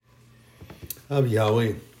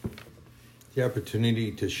Yahweh, the opportunity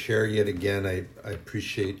to share yet again, I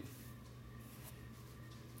appreciate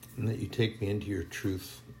that you take me into your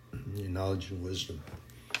truth, your knowledge and wisdom,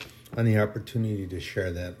 and the opportunity to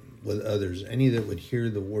share that with others, any that would hear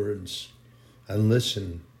the words and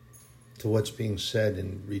listen to what's being said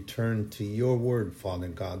and return to your word, Father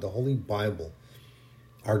God, the Holy Bible,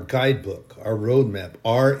 our guidebook, our roadmap,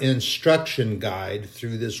 our instruction guide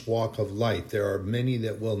through this walk of life. There are many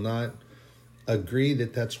that will not agree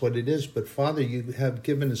that that's what it is, but Father, you have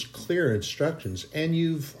given us clear instructions, and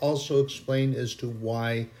you've also explained as to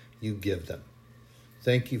why you give them.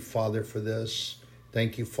 Thank you, Father, for this.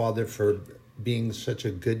 Thank you, Father, for being such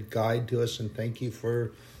a good guide to us, and thank you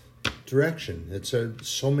for direction. It's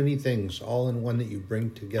so many things all in one that you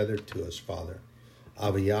bring together to us, Father.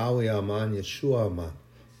 Abba Yahweh Aman, Yeshua Aman,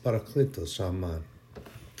 Parakletos Aman.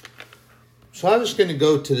 So I was going to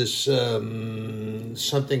go to this,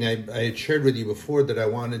 something I had shared with you before that I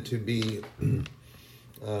wanted to be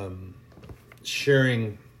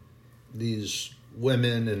sharing these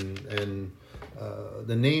women and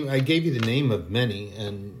the name. I gave you the name of many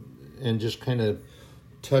and just kind of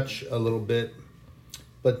touch a little bit.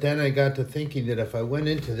 But then I got to thinking that if I went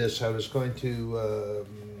into this, I was going to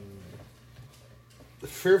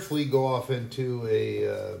fearfully go off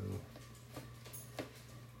into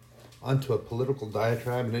onto a political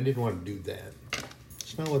diatribe, and I didn't want to do that.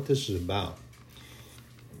 It's not what this is about.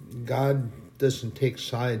 God doesn't take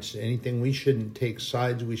sides to anything. We shouldn't take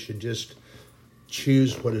sides. We should just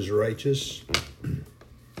choose what is righteous.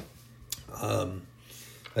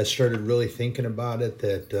 I started really thinking about it,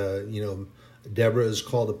 that, Deborah is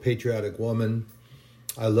called a patriotic woman.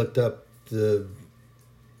 I looked up the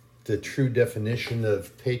true definition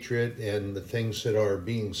of patriot, and the things that are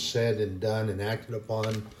being said and done and acted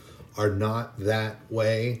upon are not that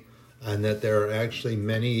way, and that there are actually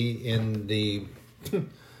many in the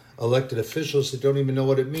elected officials that don't even know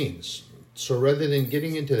what it means. So rather than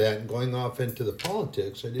getting into that and going off into the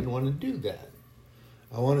politics, I didn't want to do that.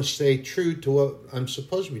 I want to stay true to what I'm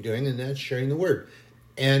supposed to be doing, and that's sharing the word.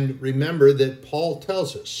 And remember that Paul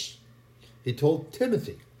tells us, he told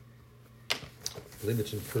Timothy, I believe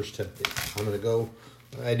it's in 1 Timothy. I'm going to go,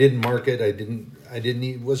 I didn't mark it,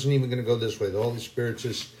 wasn't even going to go this way. The Holy Spirit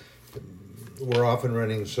just, we're off and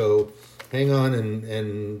running, so hang on,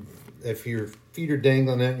 and if your feet are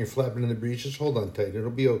dangling that and you're flapping in the breeze, just hold on tight.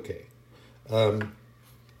 It'll be okay. It'll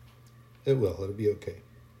be okay.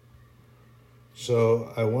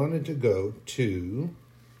 So I wanted to go to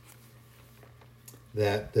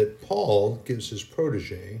that Paul gives his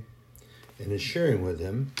protege and is sharing with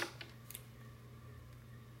him,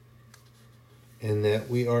 and that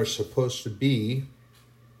we are supposed to be,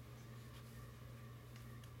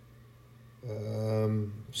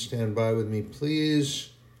 stand by with me,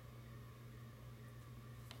 please.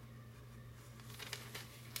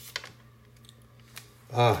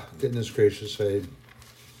 Goodness gracious, I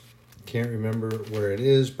can't remember where it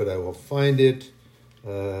is, but I will find it.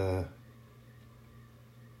 I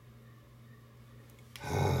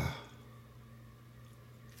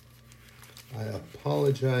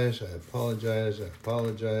apologize.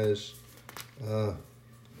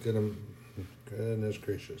 Goodness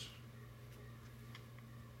gracious.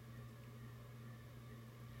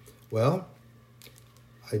 Well,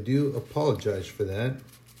 I do apologize for that.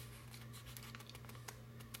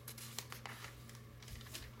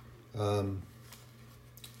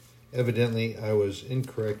 Evidently, I was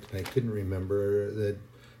incorrect and I couldn't remember. That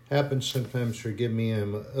happens sometimes, forgive me.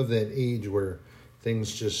 I'm of that age where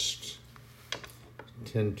things just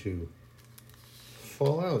tend to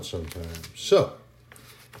fall out sometimes. So,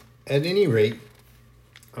 at any rate,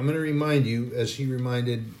 I'm going to remind you, as he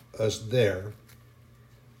reminded us there,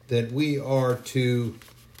 that we are to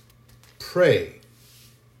pray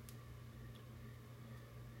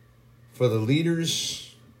for the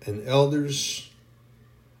leaders and elders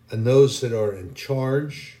and those that are in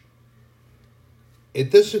charge.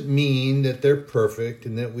 It doesn't mean that they're perfect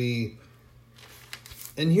and that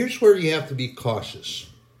and here's where you have to be cautious.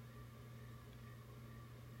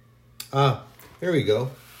 Here we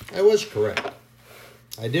go. I was correct.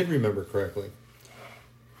 I did remember correctly.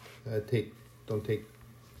 Don't take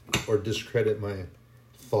or discredit my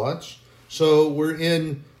thoughts. So we're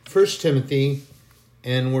in 1 Timothy,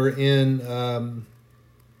 and we're in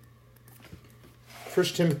 1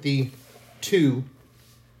 Timothy 2,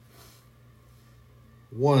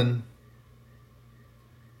 1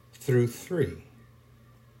 through 3.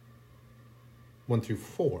 1 through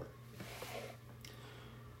 4.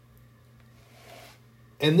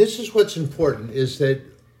 And this is what's important, is that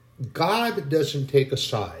God doesn't take a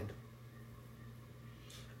side.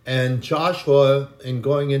 And Joshua, in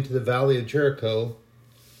going into the valley of Jericho,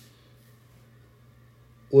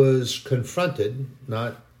 was confronted,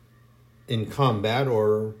 not in combat,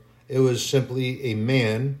 or it was simply a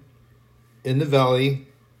man in the valley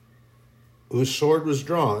whose sword was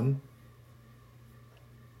drawn,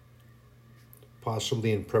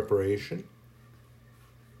 possibly in preparation.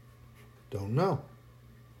 Don't know.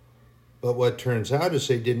 But what turns out is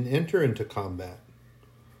they didn't enter into combat.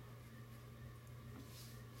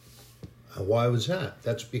 Why was that?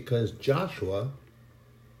 That's because Joshua,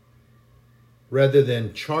 rather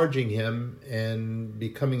than charging him and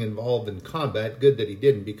becoming involved in combat, good that he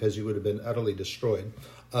didn't, because he would have been utterly destroyed,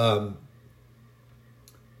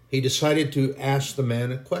 he decided to ask the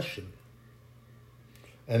man a question.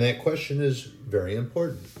 And that question is very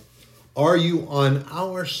important. Are you on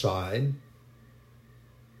our side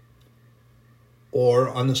or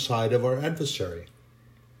on the side of our adversary?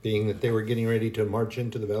 Being that they were getting ready to march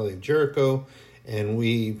into the Valley of Jericho, and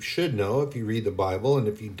we should know, if you read the Bible, and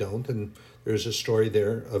if you don't, and there's a story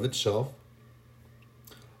there of itself,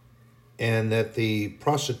 and that the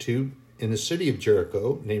prostitute in the city of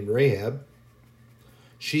Jericho, named Rahab,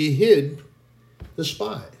 she hid the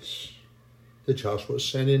spies that Joshua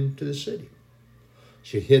sent into the city.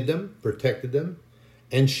 She hid them, protected them,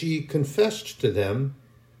 and she confessed to them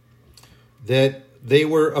that they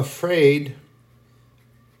were afraid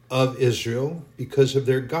of Israel because of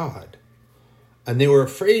their God. And they were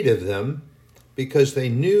afraid of them because they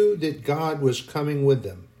knew that God was coming with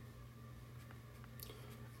them.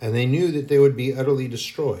 And they knew that they would be utterly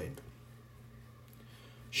destroyed.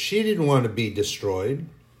 She didn't want to be destroyed.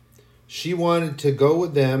 She wanted to go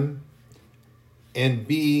with them and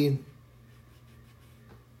be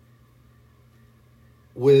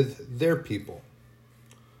with their people.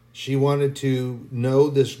 She wanted to know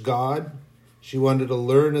this God. She wanted to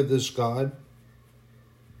learn of this God.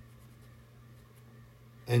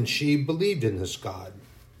 And she believed in this God.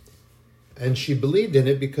 And she believed in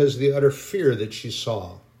it because of the utter fear that she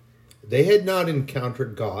saw. They had not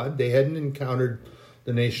encountered God. They hadn't encountered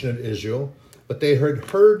the nation of Israel. But they had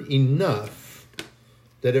heard enough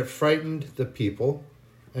that it frightened the people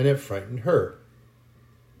and it frightened her.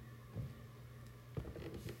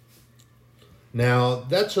 Now,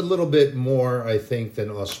 that's a little bit more, I think, than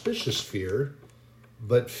auspicious fear,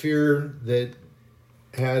 but fear that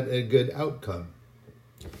had a good outcome.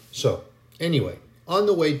 So, anyway, on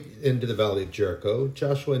the way into the Valley of Jericho,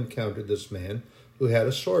 Joshua encountered this man who had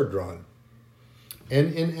a sword drawn.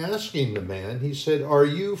 And in asking the man, he said, "Are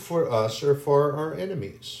you for us or for our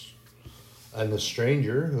enemies?" And the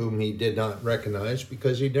stranger, whom he did not recognize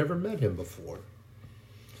because he'd never met him before,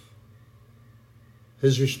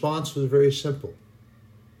 his response was very simple.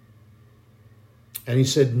 And he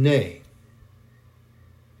said, "Nay."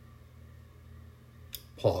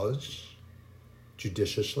 Pause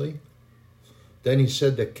judiciously. Then he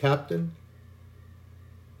said, "The captain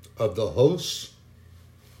of the hosts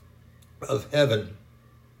of heaven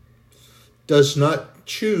does not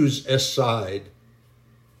choose a side."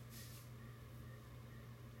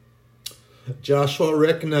 Joshua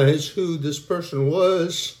recognized who this person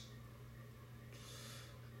was.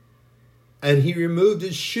 And he removed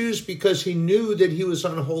his shoes because he knew that he was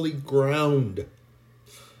on holy ground.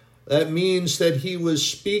 That means that he was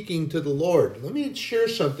speaking to the Lord. Let me share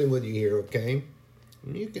something with you here, okay?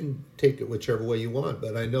 You can take it whichever way you want,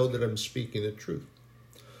 but I know that I'm speaking the truth.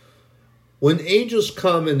 When angels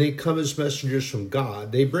come and they come as messengers from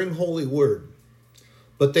God, they bring holy word.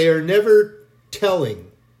 But they are never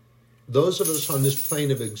telling those of us on this plane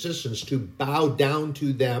of existence to bow down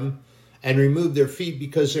to them and remove their feet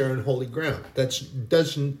because they're on holy ground. That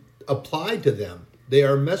doesn't apply to them. They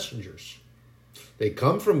are messengers. They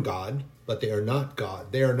come from God, but they are not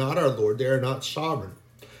God. They are not our Lord. They are not sovereign.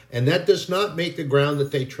 And that does not make the ground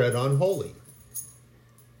that they tread on holy.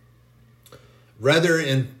 Rather,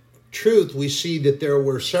 in truth, we see that there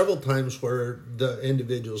were several times where the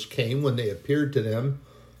individuals came when they appeared to them,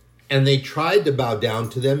 and they tried to bow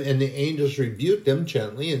down to them, and the angels rebuked them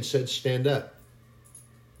gently and said, "Stand up.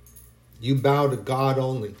 You bow to God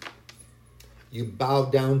only. You bow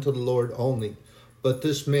down to the Lord only." But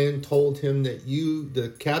this man told him that you, the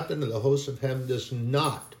captain of the hosts of heaven, does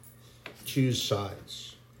not choose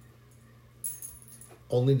sides.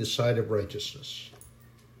 Only the side of righteousness.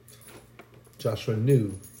 Joshua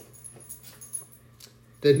knew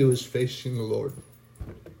that he was facing the Lord.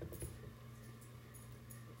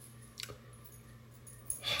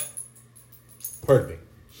 Pardon me.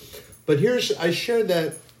 But I share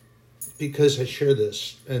that because I share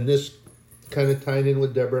this, and this kind of tying in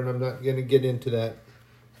with Deborah, and I'm not going to get into that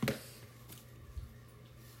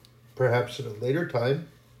perhaps at a later time.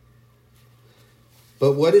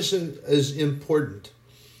 But what is important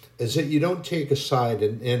is that you don't take a side.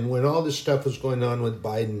 And when all this stuff was going on with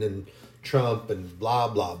Biden and Trump and blah,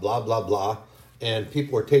 blah, blah, blah, blah, and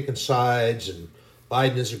people were taking sides, and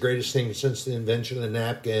Biden is the greatest thing since the invention of the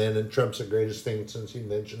napkin, and Trump's the greatest thing since the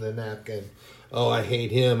invention of the napkin. Oh, I hate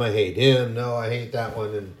him, no, I hate that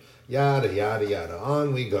one, and yada, yada, yada.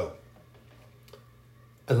 On we go.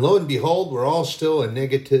 And lo and behold, we're all still in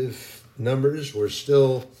negative numbers. We're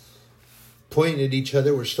still pointing at each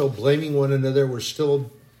other. We're still blaming one another. We're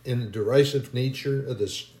still in the derisive nature of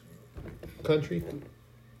this country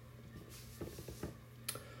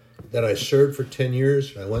that I served for 10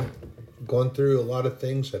 years. Gone through a lot of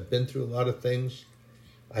things. I've been through a lot of things.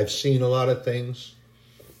 I've seen a lot of things,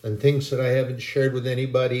 and things that I haven't shared with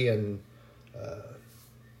anybody. And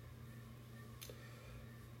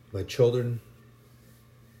my children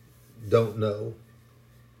don't know.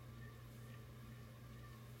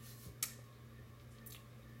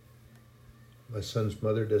 My son's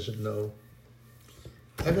mother doesn't know.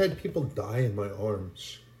 I've had people die in my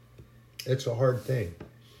arms. It's a hard thing.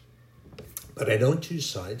 But I don't choose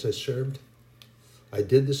sides. I served. I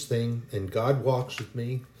did this thing, and God walks with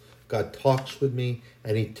me. God talks with me,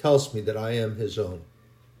 and he tells me that I am his own.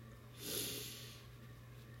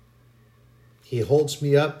 He holds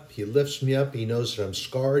me up. He lifts me up. He knows that I'm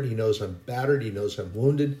scarred. He knows I'm battered. He knows I'm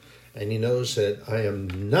wounded. And he knows that I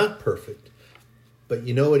am not perfect. But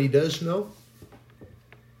you know what he does know?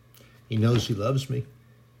 He knows he loves me.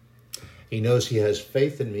 He knows he has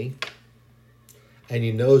faith in me. And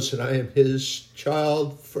he knows that I am his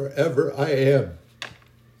child forever. I am.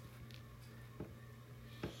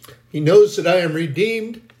 He knows that I am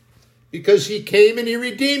redeemed because he came and he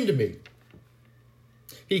redeemed me.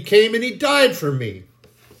 He came and he died for me.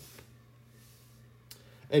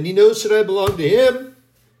 And he knows that I belong to him.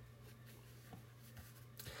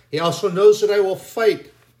 He also knows that I will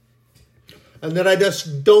fight. And that I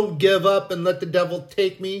just don't give up and let the devil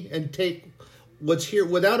take me and take what's here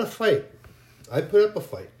without a fight. I put up a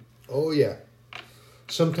fight. Oh, yeah.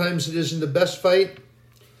 Sometimes it isn't the best fight,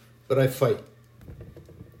 but I fight.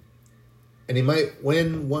 And he might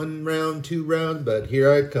win 1 round, 2 rounds, but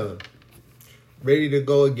here I come. Ready to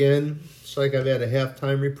go again. It's like I've had a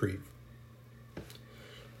halftime reprieve.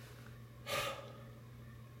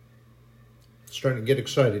 Starting to get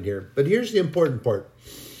excited here. But here's the important part.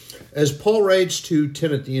 As Paul writes to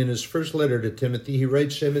Timothy in his first letter to Timothy, he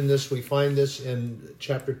writes him in this, we find this in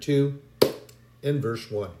chapter 2, in verse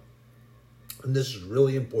 1. And this is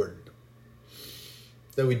really important.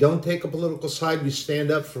 That we don't take a political side, we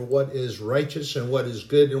stand up for what is righteous and what is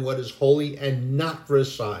good and what is holy, and not for a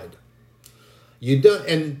side. You don't,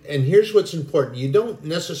 and here's what's important. You don't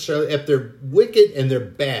necessarily, if they're wicked and they're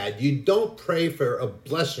bad, you don't pray for a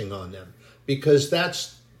blessing on them, because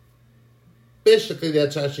that's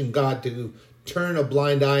asking God to turn a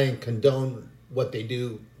blind eye and condone what they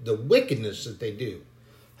do, the wickedness that they do.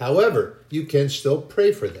 However, you can still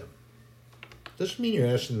pray for them. Doesn't mean you're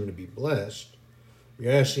asking them to be blessed.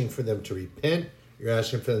 You're asking for them to repent. You're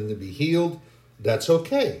asking for them to be healed. That's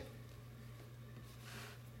okay.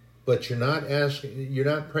 But you're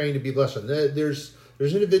not praying to be blessed. There's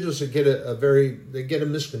individuals that get a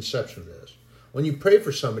misconception of this. When you pray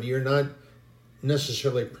for somebody, you're not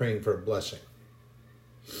necessarily praying for a blessing.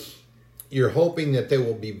 You're hoping that they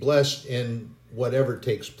will be blessed in whatever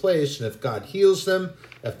takes place. And if God heals them,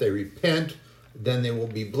 if they repent, then they will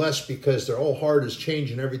be blessed, because their whole heart is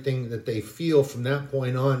changing, everything that they feel from that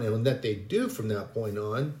point on and that they do from that point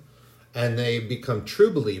on. And they become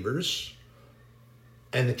true believers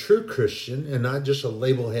and a true Christian, and not just a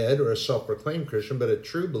label head or a self-proclaimed Christian, but a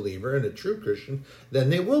true believer and a true Christian. Then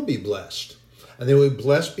they will be blessed. And they will be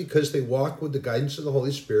blessed because they walk with the guidance of the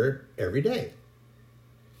Holy Spirit every day.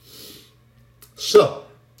 So,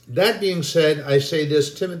 that being said, I say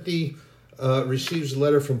this. Timothy receives a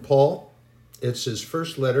letter from Paul. It's his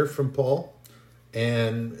first letter from Paul.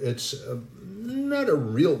 And it's not a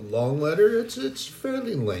real long letter. It's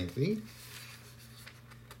fairly lengthy.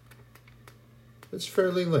 It's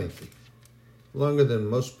fairly lengthy. Longer than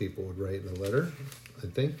most people would write in a letter, I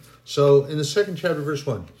think. So, in the 2nd chapter, verse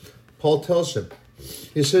 1, Paul tells him,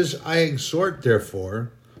 he says, I exhort,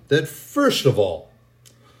 therefore, that first of all,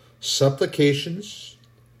 supplications,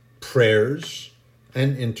 prayers,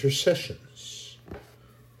 and intercessions.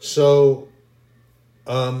 So,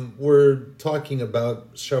 we're talking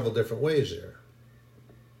about several different ways there.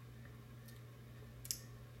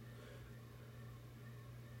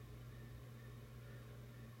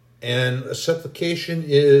 And a supplication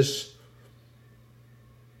is,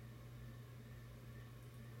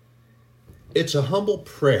 it's a humble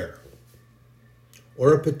prayer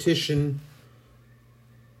or a petition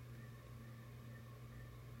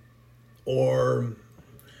or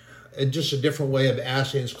just a different way of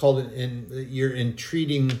asking. It's called you're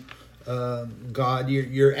entreating God.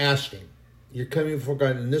 You're asking. You're coming before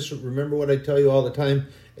God. And this, remember what I tell you all the time,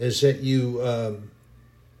 is that you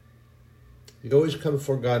always come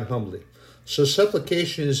before God humbly. So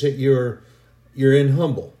supplication is that you're in a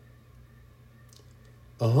humble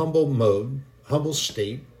mode, humble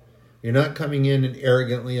state. You're not coming in and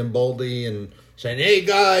arrogantly and boldly and saying, "Hey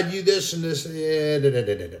God, you this and this."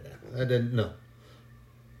 I didn't know.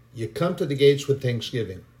 You come to the gates with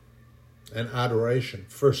thanksgiving and adoration,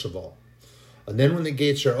 first of all. And then when the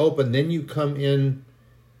gates are open, then you come in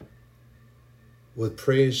with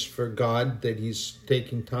praise for God that he's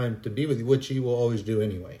taking time to be with you, which he will always do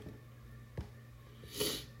anyway.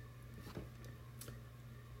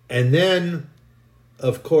 And then,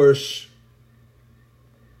 of course,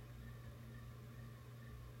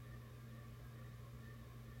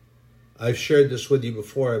 I've shared this with you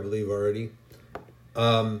before, I believe already.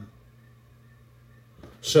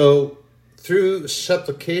 So through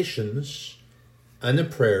supplications and the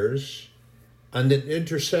prayers and the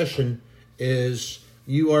intercession is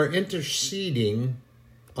you are interceding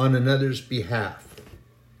on another's behalf.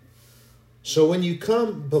 So when you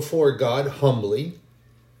come before God humbly,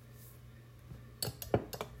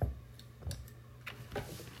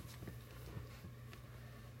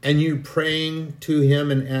 and you're praying to him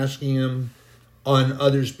and asking him on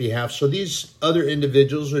others' behalf. So these other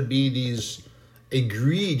individuals would be these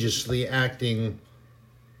egregiously acting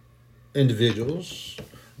individuals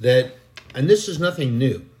that, and this is nothing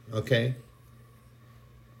new, okay?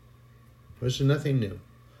 This is nothing new.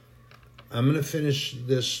 I'm going to finish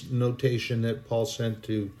this notation that Paul sent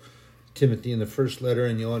to Timothy in the first letter,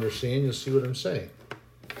 and you'll understand, you'll see what I'm saying.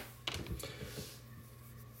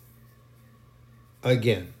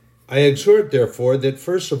 Again, I exhort, therefore, that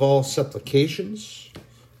first of all, supplications,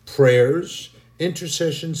 prayers,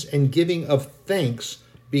 intercessions, and giving of thanks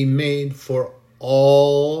be made for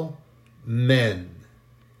all men.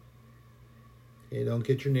 Okay, don't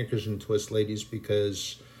get your knickers in a twist, ladies,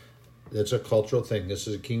 because that's a cultural thing. This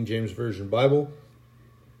is a King James Version Bible.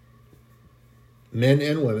 Men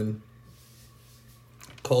and women,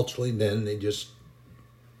 culturally then, they just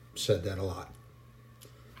said that a lot.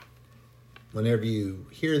 Whenever you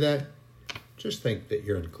hear that, just think that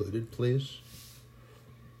you're included, please.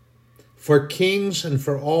 For kings and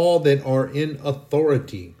for all that are in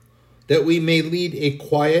authority, that we may lead a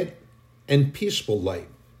quiet and peaceful life,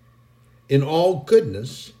 in all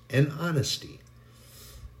goodness and honesty.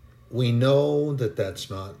 We know that that's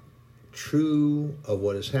not true of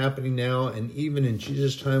what is happening now, and even in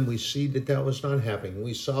Jesus' time, we see that that was not happening.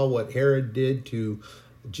 We saw what Herod did to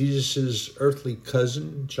Jesus' earthly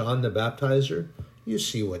cousin, John the Baptizer. You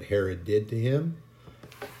see what Herod did to him.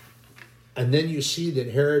 And then you see that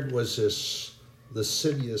Herod was this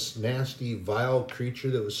lascivious, nasty, vile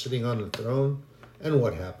creature that was sitting on the throne. And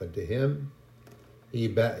what happened to him? He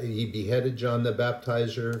beheaded John the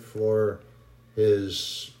Baptizer for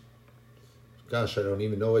his, gosh, I don't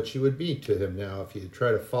even know what you would be to him now if you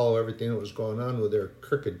try to follow everything that was going on with their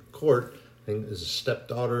crooked court. And his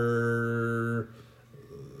stepdaughter,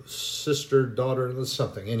 sister, daughter,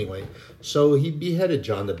 something. Anyway, so he beheaded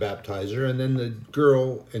John the Baptizer, and then the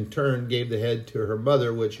girl in turn gave the head to her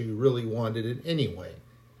mother, which he really wanted it anyway.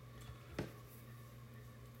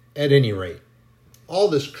 At any rate, all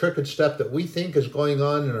this crooked stuff that we think is going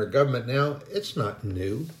on in our government now, it's not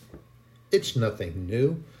new. It's nothing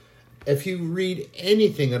new. If you read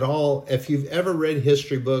anything at all, if you've ever read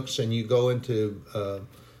history books and you go into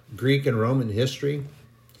Greek and Roman history,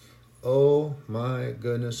 oh my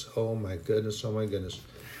goodness, oh my goodness, oh my goodness.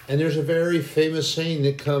 And there's a very famous saying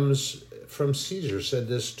that comes from Caesar, said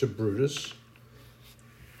this to Brutus.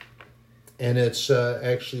 And it's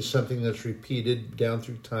actually something that's repeated down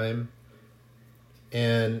through time.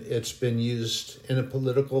 And it's been used in a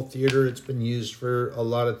political theater. It's been used for a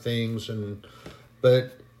lot of things.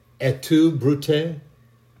 But et tu, Brute,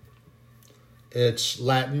 it's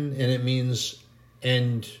Latin, and it means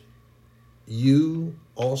and you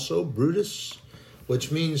also, Brutus,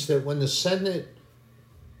 which means that when the Senate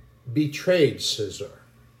betrayed Caesar,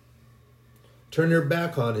 turned their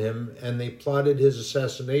back on him, and they plotted his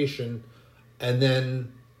assassination, and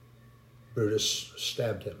then Brutus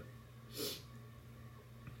stabbed him.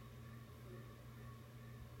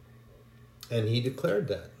 And he declared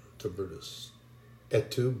that to Brutus.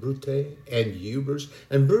 Et tu, Brute, and you, Brutus.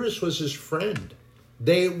 And Brutus was his friend.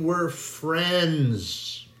 They were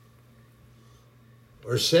friends,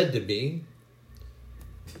 or said to be.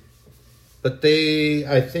 But they,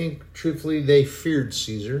 I think, truthfully, they feared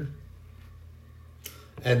Caesar.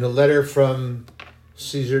 And the letter from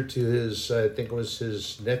Caesar to his, I think it was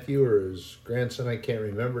his nephew or his grandson, I can't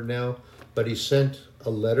remember now, but he sent a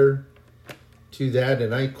letter to that,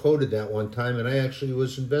 and I quoted that one time, and I actually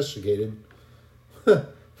was investigated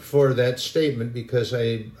for that statement because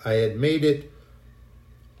I had made it.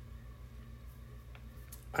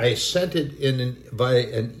 I sent it by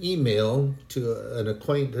an email to an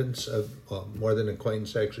acquaintance more than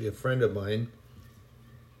acquaintance, actually, a friend of mine,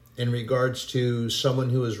 in regards to someone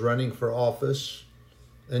who was running for office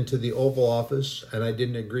into the Oval Office, and I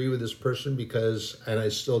didn't agree with this person because, and I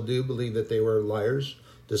still do believe that they were liars,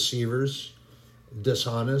 deceivers,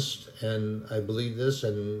 dishonest, and I believe this,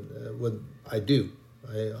 and I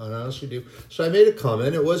honestly do. So I made a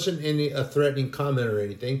comment. It wasn't a threatening comment or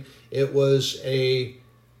anything. It was a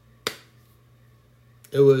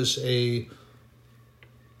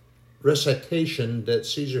recitation that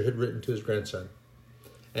Caesar had written to his grandson,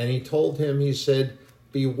 and he told him, he said,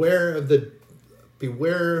 beware the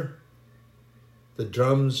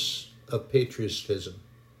drums of patriotism.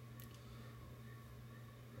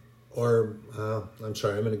 Or, I'm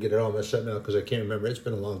sorry, I'm going to get it all messed up now because I can't remember. It's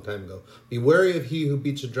been a long time ago. Be wary of he who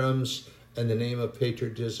beats the drums in the name of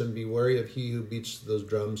patriotism. Be wary of he who beats those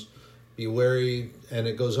drums. Be wary, and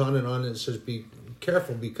it goes on, and it says be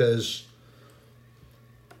careful because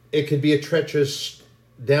it could be a treacherous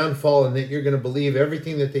downfall and that you're going to believe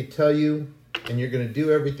everything that they tell you and you're going to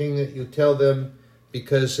do everything that you tell them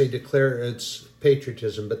because they declare it's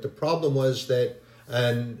patriotism. But the problem was that,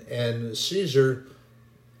 and Caesar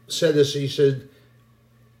said this, he said,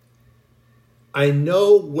 I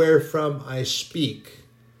know wherefrom I speak,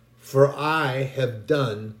 for I have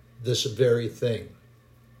done this very thing.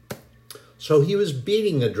 So he was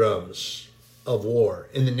beating the drums of war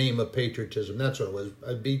in the name of patriotism. That's what it was.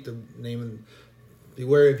 I beat the name of,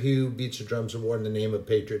 beware of he who beats the drums of war in the name of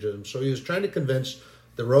patriotism. So he was trying to convince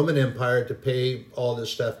the Roman Empire to pay all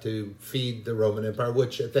this stuff to feed the Roman Empire,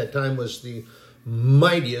 which at that time was the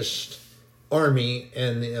mightiest army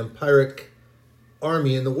and the empiric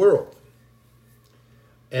army in the world.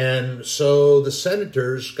 And so the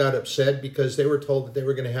senators got upset because they were told that they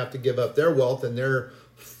were going to have to give up their wealth and their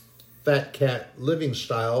fat cat living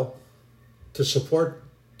style to support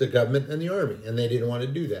the government and the army. And they didn't want to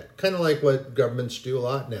do that. Kind of like what governments do a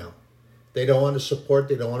lot now. They don't want to support,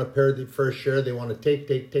 they don't want to pay the first share, they want to take,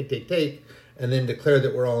 and then declare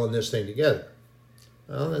that we're all in this thing together.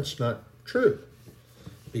 Well, that's not true,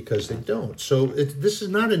 because they don't. So this is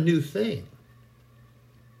not a new thing.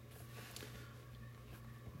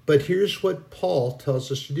 But here's what Paul tells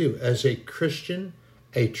us to do. As a Christian,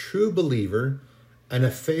 a true believer, and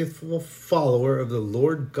a faithful follower of the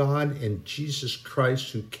Lord God and Jesus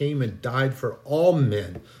Christ, who came and died for all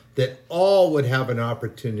men, that all would have an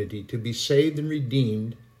opportunity to be saved and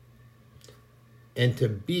redeemed and to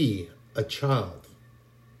be a child,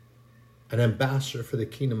 an ambassador for the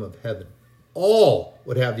kingdom of heaven. All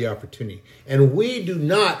would have the opportunity. And we do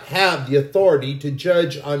not have the authority to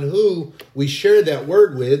judge on who we share that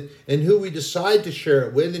word with and who we decide to share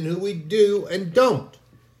it with and who we do and don't.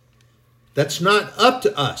 That's not up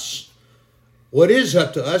to us. What is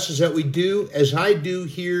up to us is that we do, as I do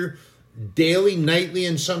here daily, nightly,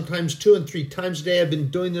 and sometimes 2 and 3 times a day. I've been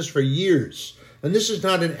doing this for years. And this is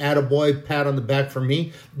not an attaboy pat on the back for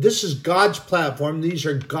me. This is God's platform. These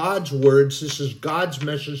are God's words. This is God's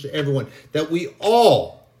message to everyone. That we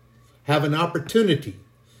all have an opportunity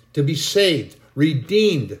to be saved,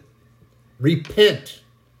 redeemed, repent,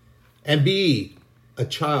 and be a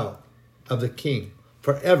child of the King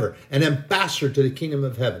forever. An ambassador to the kingdom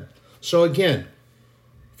of heaven. So again,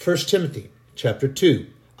 1 Timothy chapter 2.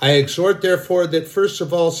 I exhort, therefore, that first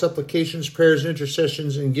of all supplications, prayers,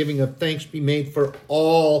 intercessions, and giving of thanks be made for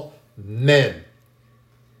all men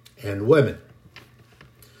and women,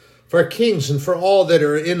 for kings and for all that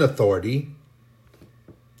are in authority.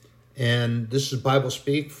 And this is Bible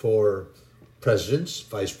speak for presidents,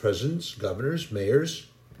 vice presidents, governors, mayors,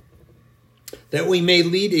 that we may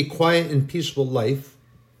lead a quiet and peaceful life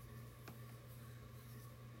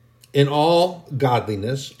in all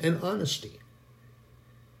godliness and honesty.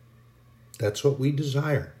 That's what we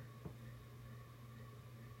desire.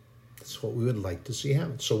 That's what we would like to see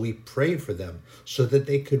happen. So we pray for them so that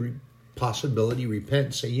they could possibility repent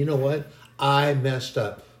and say, you know what? I messed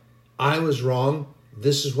up. I was wrong.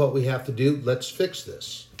 This is what we have to do. Let's fix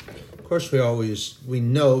this. Of course, we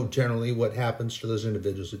know generally what happens to those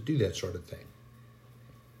individuals that do that sort of thing.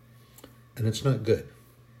 And it's not good.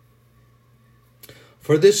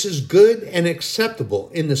 For this is good and acceptable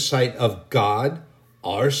in the sight of God,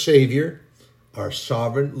 our Savior, our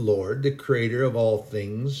sovereign Lord, the creator of all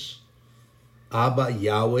things, Abba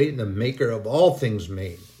Yahweh, the maker of all things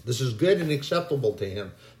made, This is good and acceptable to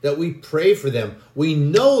him, that we pray for them. We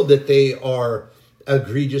know that they are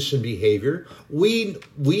egregious in behavior. We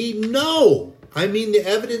know. I mean, the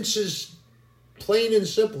evidence is plain and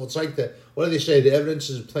simple. It's like what do they say? The evidence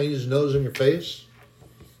is plain as nose on your face.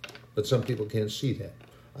 But some people can't see that.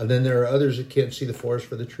 And then there are others that can't see the forest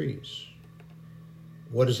for the trees.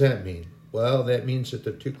 What does that mean? Well, that means that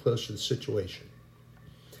they're too close to the situation.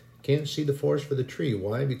 Can't see the forest for the tree.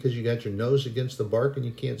 Why? Because you got your nose against the bark and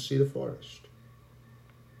you can't see the forest.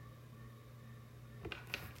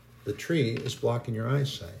 The tree is blocking your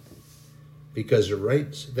eyesight. Because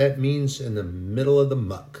that means in the middle of the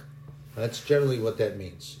muck. That's generally what that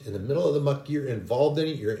means. In the middle of the muck, you're involved in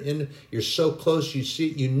it. You're so close, you see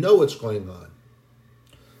it, you know what's going on.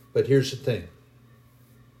 But here's the thing.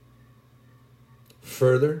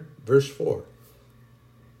 Further, verse 4.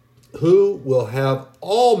 Who will have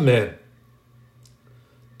all men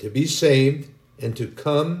to be saved and to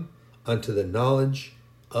come unto the knowledge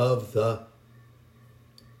of the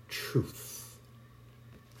truth.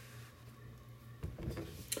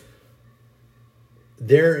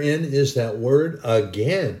 Therein is that word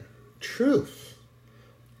again, truth.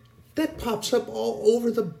 That pops up all over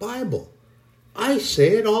the Bible. I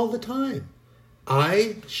say it all the time.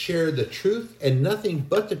 I share the truth and nothing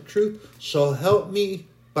but the truth. So help me,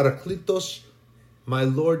 Parakletos, my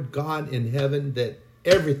Lord God in heaven, that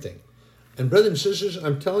everything. And brothers and sisters,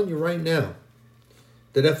 I'm telling you right now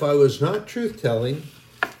that if I was not truth-telling,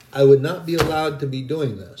 I would not be allowed to be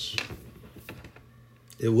doing this.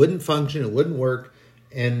 It wouldn't function. It wouldn't work.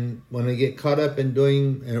 And when I get caught up in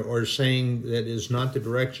doing or saying that is not the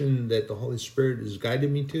direction that the Holy Spirit has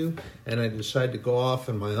guided me to, and I decide to go off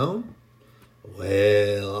on my own,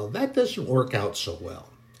 well, that doesn't work out so well.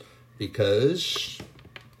 Because,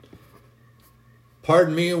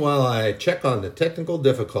 pardon me while I check on the technical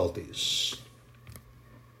difficulties.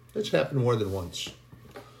 It's happened more than once.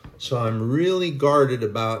 So I'm really guarded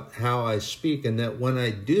about how I speak, and that when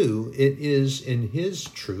I do, it is in His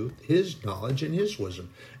truth, His knowledge, and His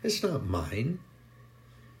wisdom. It's not mine.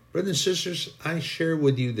 Brothers and sisters, I share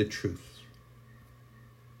with you the truth.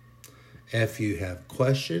 If you have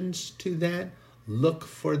questions to that, look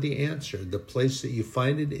for the answer. The place that you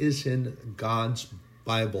find it is in God's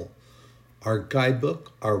Bible, our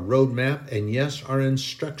guidebook, our roadmap, and yes, our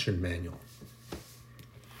instruction manual.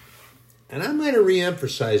 And I'm going to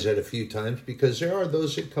reemphasize that a few times because there are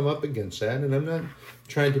those that come up against that, and I'm not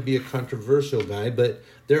trying to be a controversial guy, but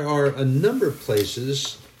there are a number of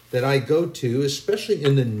places that I go to, especially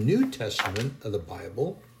in the New Testament of the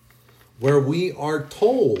Bible, where we are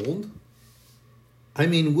told,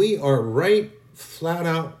 we are right flat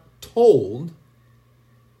out told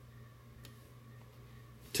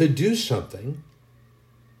to do something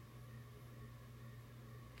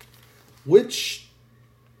which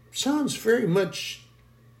sounds very much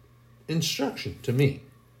instruction to me.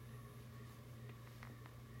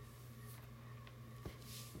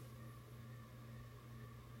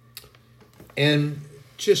 And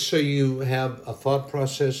just so you have a thought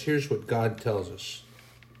process, here's what God tells us.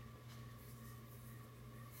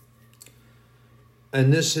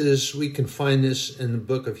 And we can find this in the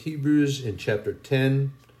book of Hebrews in chapter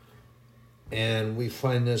 10. And we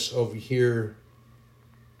find this over here.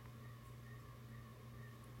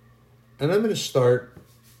 And I'm going to start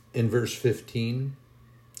in verse 15.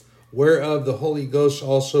 Whereof the Holy Ghost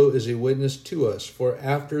also is a witness to us. For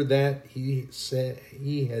after that he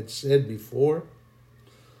had said before.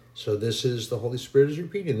 So this is the Holy Spirit is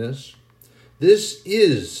repeating this. This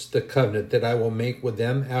is the covenant that I will make with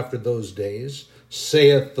them after those days,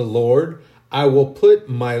 saith the Lord. I will put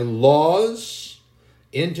my laws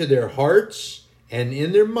into their hearts, and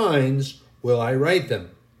in their minds will I write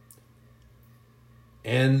them.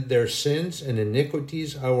 And their sins and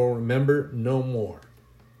iniquities I will remember no more.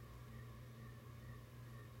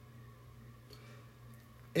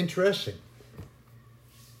 Interesting.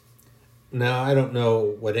 Now, I don't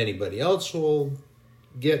know what anybody else will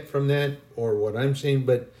get from that or what I'm saying,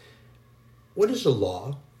 but what is a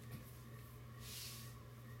law?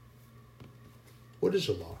 What is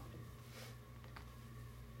a law?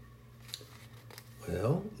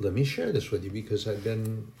 Well, let me share this with you because I've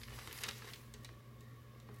been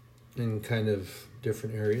in kind of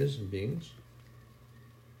different areas and beings.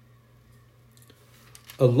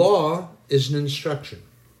 A law is an instruction.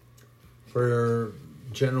 For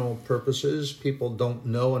general purposes, people don't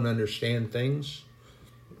know and understand things.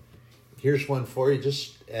 Here's one for you,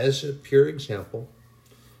 just as a pure example,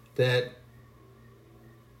 that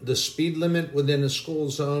the speed limit within a school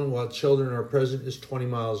zone while children are present is 20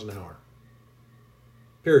 miles an hour.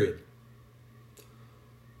 Period.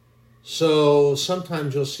 So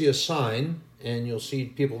sometimes you'll see a sign, and you'll see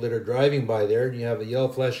people that are driving by there, and you have a yellow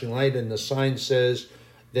flashing light, and the sign says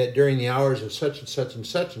that during the hours of such and such and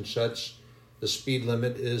such and such, the speed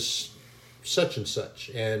limit is such and such,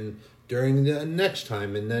 and during the next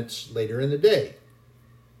time, and that's later in the day.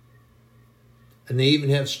 And they even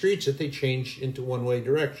have streets that they change into one-way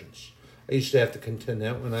directions. I used to have to contend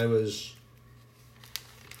that when I was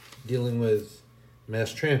dealing with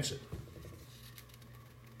mass transit.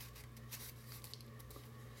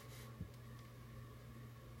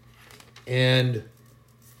 And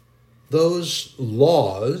those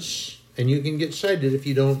laws, and you can get cited if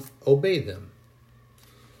you don't obey them.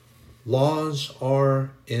 Laws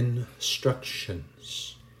are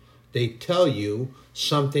instructions. They tell you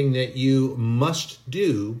something that you must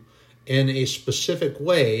do in a specific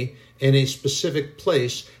way, in a specific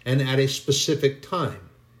place, and at a specific time.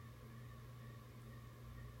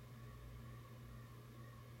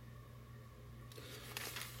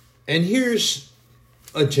 And here's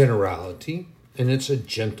a generality, and it's a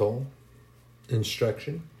gentle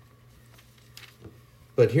instruction.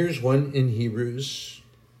 But here's one in Hebrews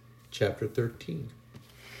chapter 13.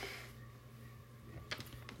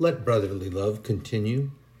 Let brotherly love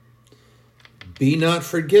continue. Be not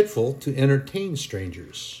forgetful to entertain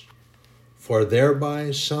strangers, for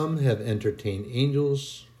thereby some have entertained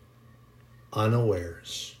angels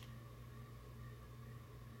unawares.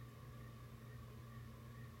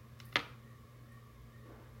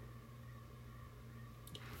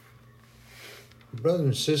 Brothers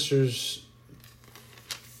and sisters,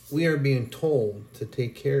 we are being told to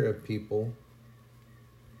take care of people.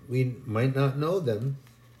 We might not know them,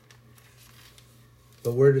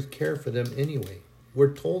 but we're to care for them anyway.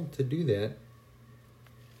 We're told to do that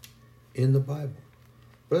in the Bible.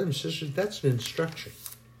 Brothers and sisters, that's an instruction.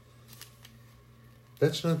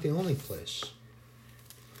 That's not the only place.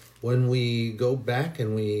 When we go back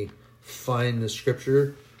and we find the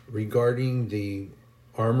scripture regarding the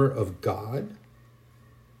armor of God,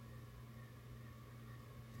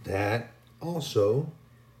 that also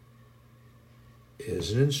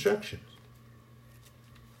is an instruction.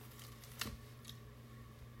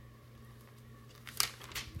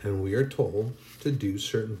 And we are told to do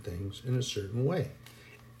certain things in a certain way.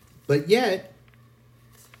 But yet,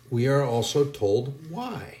 we are also told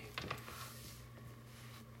why.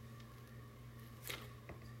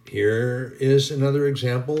 Here is another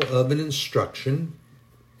example of an instruction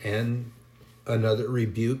and another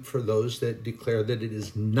rebuke for those that declare that it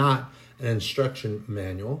is not an instruction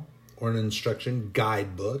manual or an instruction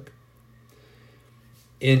guidebook.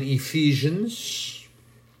 In Ephesians,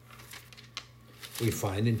 we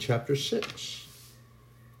find in chapter 6,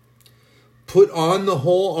 put on the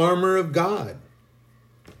whole armor of God.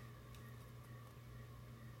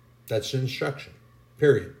 That's an instruction,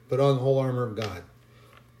 period. Put on the whole armor of God.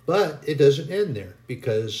 But it doesn't end there,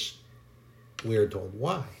 because we are told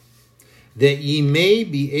why. That ye may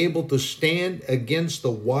be able to stand against the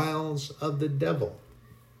wiles of the devil.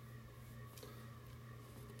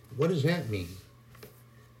 What does that mean?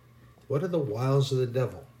 What are the wiles of the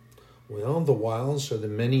devil? Well, the wiles are the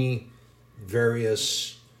many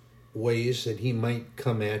various ways that he might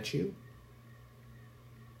come at you.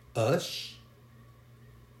 Us.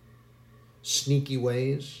 Sneaky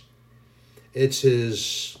ways. It's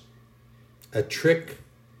a trick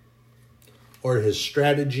or his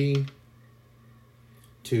strategy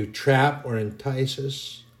to trap or entice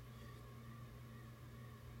us.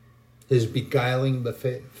 His beguiling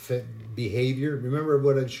behavior. Remember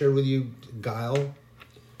what I shared with you, guile?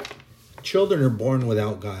 Children are born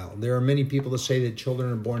without guile. There are many people that say that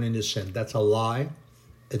children are born into sin. That's a lie.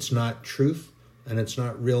 It's not truth, and it's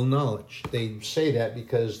not real knowledge. They say that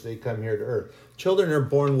because they come here to earth. Children are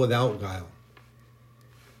born without guile.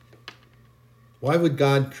 Why would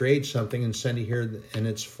God create something and send it here and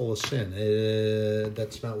it's full of sin?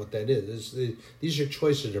 That's not what that is. These are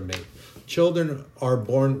choices that are made. Children are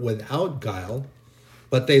born without guile,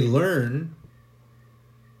 but they learn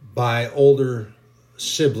by older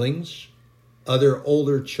siblings, other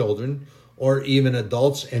older children, or even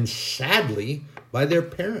adults, and sadly, by their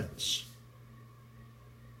parents.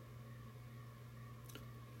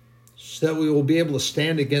 So that we will be able to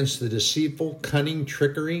stand against the deceitful, cunning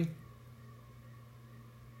trickery,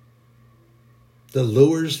 the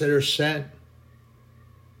lures that are set.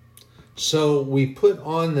 So we put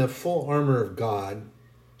on the full armor of God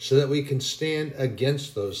so that we can stand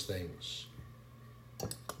against those things.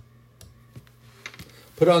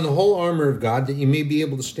 Put on the whole armor of God that you may be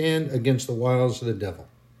able to stand against the wiles of the devil.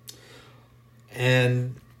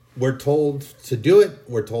 And we're told to do it.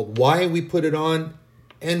 We're told why we put it on.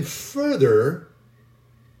 And further,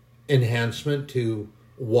 enhancement to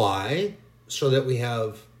why, so that we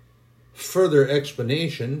have further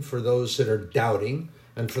explanation for those that are doubting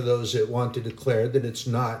and for those that want to declare that it's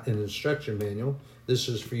not an instruction manual. This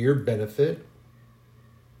is for your benefit.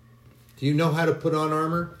 Do you know how to put on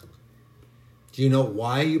armor? Do you know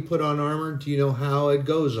why you put on armor? Do you know how it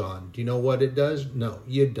goes on? Do you know what it does? No,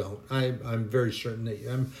 you don't. I'm very certain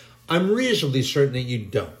that I'm reasonably certain that you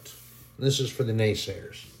don't. This is for the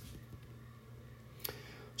naysayers.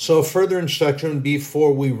 So further instruction would be,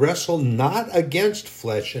 for we wrestle not against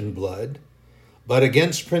flesh and blood, but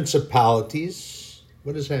against principalities.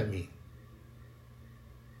 What does that mean?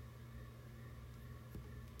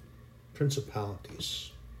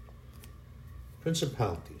 Principalities.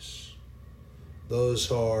 Principalities.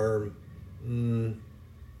 Those are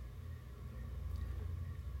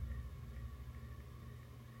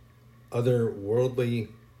otherworldly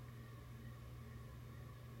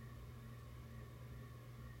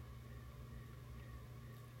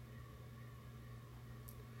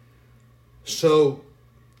So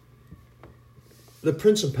the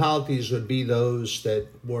principalities would be those that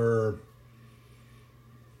were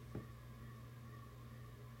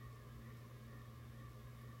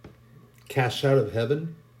cast out of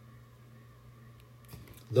heaven,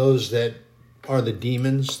 those that are the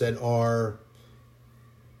demons that are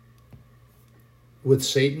with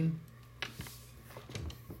Satan.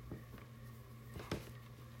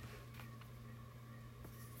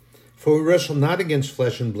 For we wrestle not against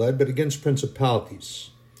flesh and blood, but against principalities,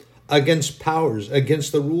 against powers,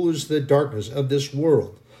 against the rulers of the darkness of this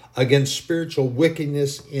world, against spiritual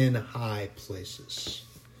wickedness in high places.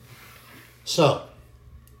 So,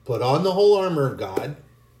 put on the whole armor of God.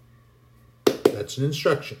 That's an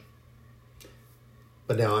instruction.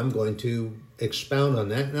 But now I'm going to expound on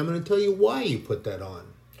that, and I'm going to tell you why you put that on.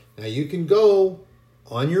 Now, you can go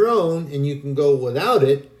on your own, and you can go without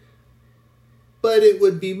it, but it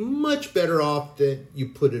would be much better off that you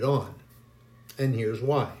put it on. And here's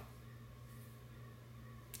why.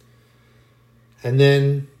 And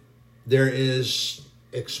then there is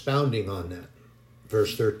expounding on that.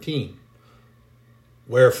 Verse 13.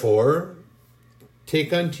 Wherefore,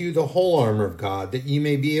 take unto you the whole armor of God, that ye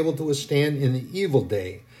may be able to withstand in the evil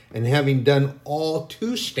day, and having done all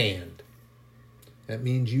to stand. That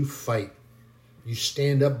means you fight. You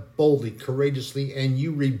stand up boldly, courageously, and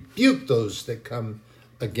you rebuke those that come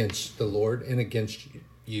against the Lord and against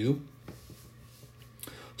you.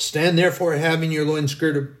 Stand therefore, having your loins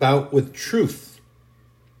girded about with truth,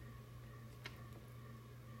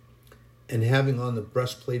 and having on the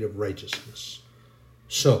breastplate of righteousness.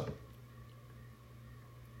 So,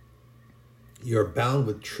 you're bound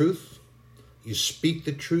with truth. You speak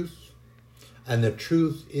the truth. And the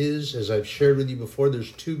truth is, as I've shared with you before,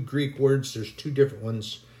 there's two Greek words. There's two different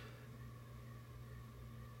ones.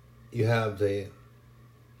 You have the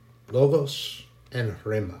logos and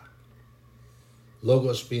rhema.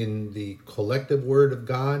 Logos being the collective word of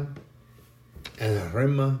God, and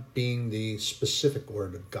rhema being the specific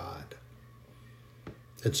word of God.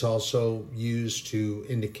 It's also used to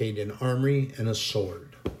indicate an armory and a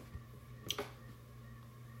sword.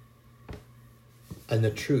 And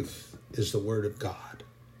the truth is the word of God.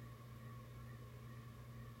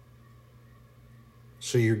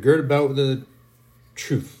 So you're girded about with the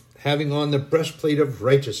truth, having on the breastplate of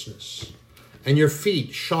righteousness, and your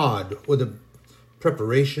feet shod with the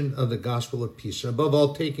preparation of the gospel of peace, and above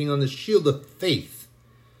all taking on the shield of faith,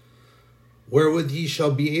 wherewith ye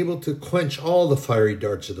shall be able to quench all the fiery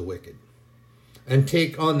darts of the wicked, and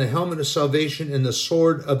take on the helmet of salvation and the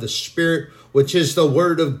sword of the Spirit, which is the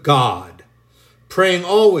word of God, praying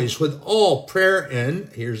always with all prayer and,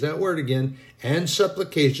 here's that word again, and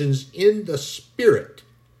supplications in the Spirit,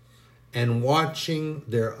 and watching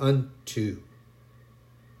thereunto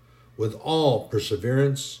with all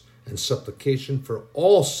perseverance and supplication for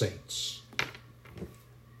all saints.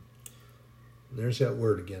 There's that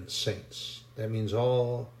word again, saints. That means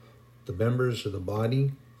all the members of the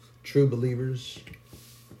body, true believers.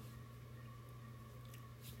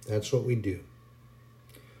 That's what we do.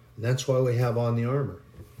 And that's why we have on the armor.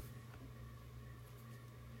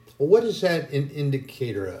 Well, what is that an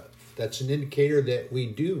indicator of? That's an indicator that we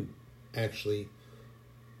do actually,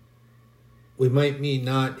 we might be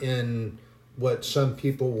not in what some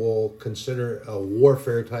people will consider a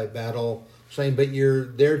warfare type battle, saying, but you're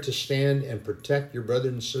there to stand and protect your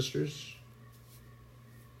brothers and sisters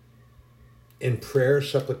in prayer,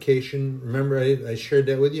 supplication. Remember, I shared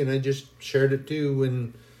that with you, and I just shared it too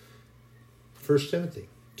in 1 Timothy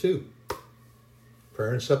 2.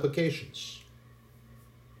 Prayer and supplications.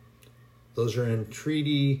 Those are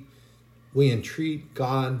entreaty. We entreat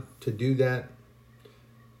God to do that.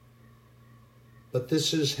 But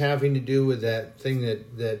this is having to do with that thing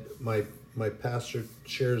that my pastor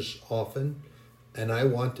shares often, and I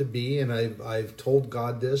want to be, and I've told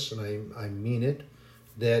God this, and I mean it,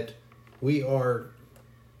 that we are,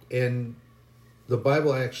 and the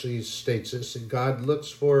Bible actually states this, that God looks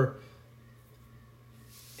for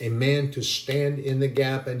a man to stand in the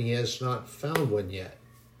gap, and he has not found one yet.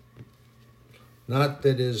 Not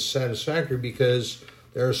that is satisfactory, because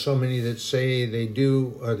there are so many that say they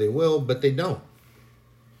do or they will, but they don't.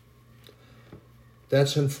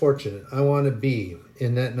 That's unfortunate. I want to be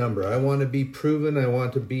in that number. I want to be proven. I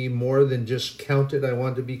want to be more than just counted. I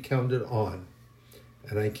want to be counted on.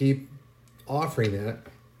 And I keep offering that.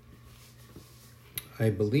 I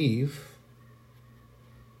believe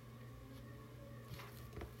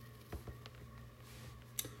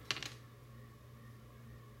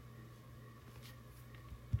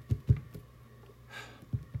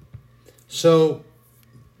so.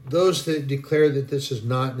 Those that declare that this is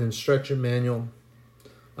not an instruction manual,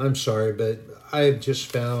 I'm sorry, but I've just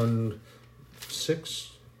found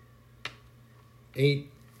 6, 8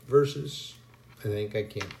 verses. I think I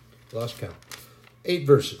can't. Lost count. 8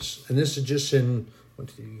 verses. And this is just in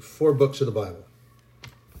 4 books of the Bible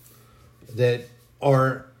that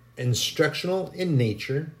are instructional in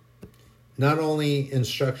nature. Not only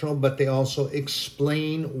instructional, but they also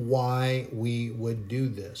explain why we would do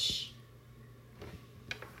this.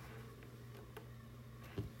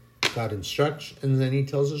 God instructs, and then he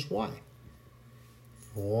tells us why.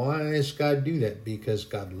 Why does God do that? Because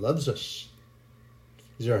God loves us.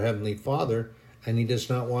 He's our Heavenly Father, and he does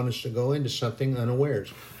not want us to go into something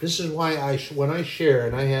unawares. This is why when I share,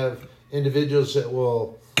 and I have individuals that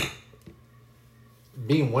will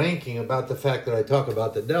be wanking about the fact that I talk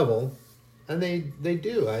about the devil, and they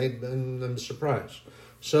do. I'm surprised.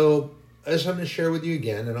 So, as I'm going to share with you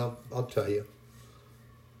again, and I'll tell you,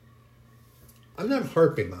 I'm not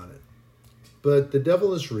harping on it. But the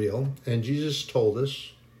devil is real, and Jesus told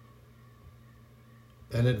us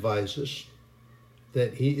and advised us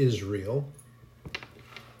that he is real,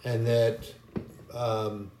 and that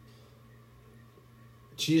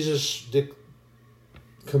Jesus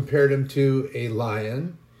compared him to a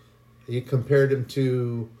lion. He compared him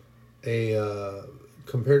to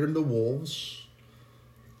wolves.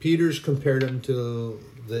 Peter's compared him to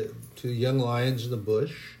young lions in the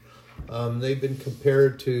bush. They've been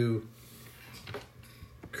compared to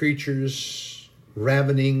creatures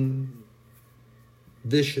ravening,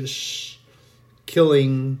 vicious,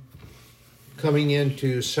 killing, coming in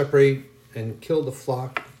to separate and kill the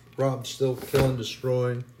flock, rob, steal, kill, and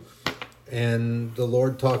destroy. And the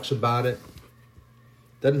Lord talks about it.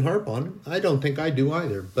 Doesn't harp on it. I don't think I do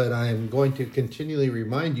either. But I'm going to continually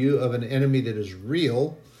remind you of an enemy that is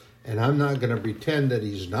real, and I'm not going to pretend that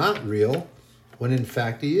he's not real when in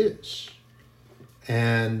fact he is.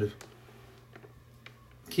 And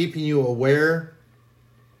keeping you aware,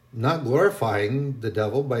 not glorifying the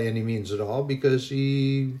devil by any means at all, because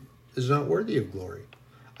he is not worthy of glory.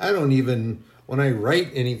 I don't even, when I write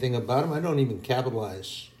anything about him, I don't even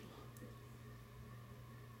capitalize.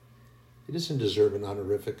 He doesn't deserve an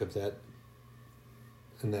honorific of that,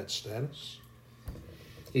 in that status.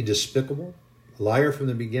 He's despicable, a liar from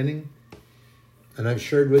the beginning. And I've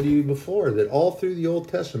shared with you before that all through the Old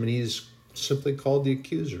Testament, he's simply called the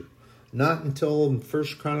accuser. Not until in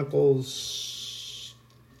 1 Chronicles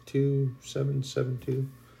 2:7-2.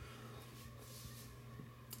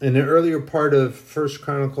 In the earlier part of 1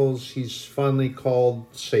 Chronicles, he's fondly called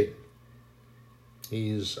Satan.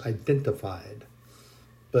 He's identified.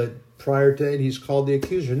 But prior to that, he's called the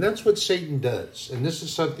accuser. And that's what Satan does. And this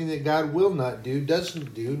is something that God will not do,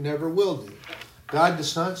 doesn't do, never will do. God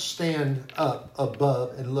does not stand up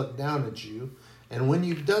above and look down at you. And when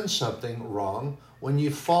you've done something wrong, when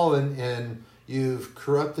you've fallen and you've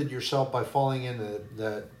corrupted yourself by falling into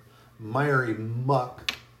that miry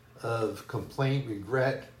muck of complaint,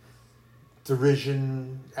 regret,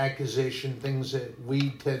 derision, accusation, things that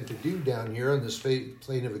we tend to do down here on this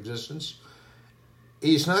plane of existence,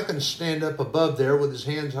 he's not going to stand up above there with his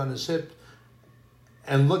hands on his hip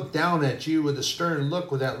and look down at you with a stern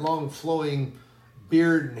look with that long flowing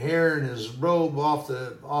beard and hair and his robe off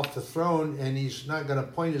the throne, and he's not going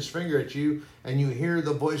to point his finger at you, and you hear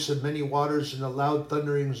the voice of many waters and the loud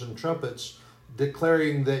thunderings and trumpets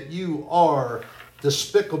declaring that you are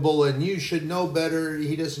despicable and you should know better.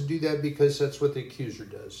 He doesn't do that, because that's what the accuser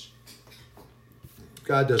does.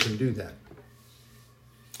 God doesn't do that.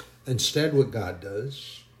 Instead, what God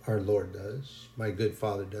does, our Lord does, my good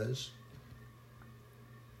Father does,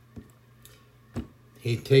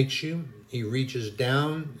 he takes you, he reaches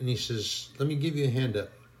down, and he says, let me give you a hand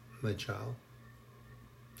up, my child.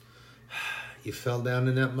 You fell down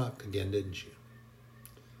in that muck again, didn't you?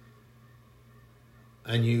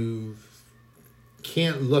 And you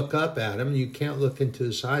can't look up at him. You can't look into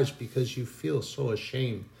his eyes because you feel so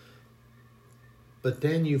ashamed. But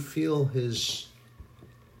then you feel his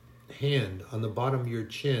hand on the bottom of your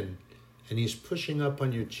chin, and he's pushing up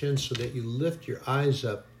on your chin so that you lift your eyes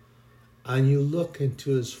up and you look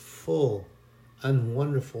into his full and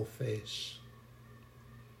wonderful face.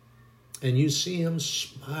 And you see him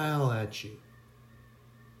smile at you.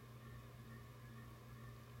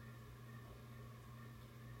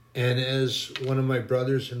 And as one of my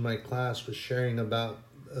brothers in my class was sharing about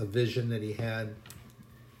a vision that he had,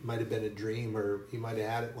 might have been a dream, or he might have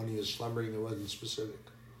had it when he was slumbering, it wasn't specific.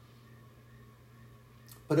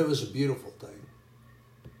 But it was a beautiful thing.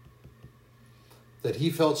 That he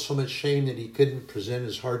felt so much shame that he couldn't present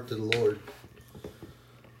his heart to the Lord.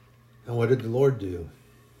 And what did the Lord do?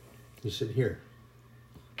 He said, here,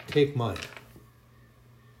 take mine.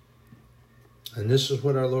 And this is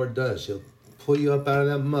what our Lord does. He'll pull you up out of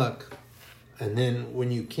that muck, and then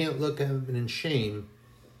when you can't look at him in shame,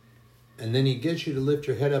 and then he gets you to lift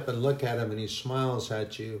your head up and look at him, and he smiles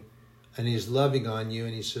at you, and he's loving on you,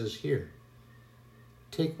 and he says, here,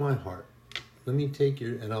 take my heart. Let me take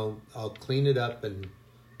your, and I'll clean it up, and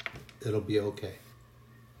it'll be okay.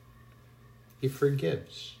 He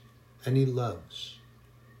forgives, and he loves.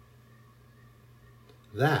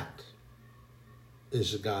 That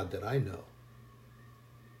is the God that I know.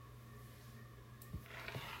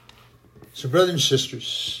 So, brothers and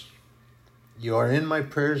sisters, you are in my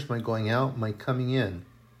prayers, my going out, my coming in.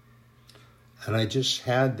 And I just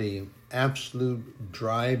had the absolute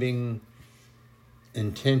driving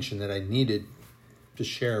intention that I needed to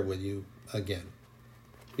share with you again.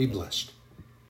 Be blessed.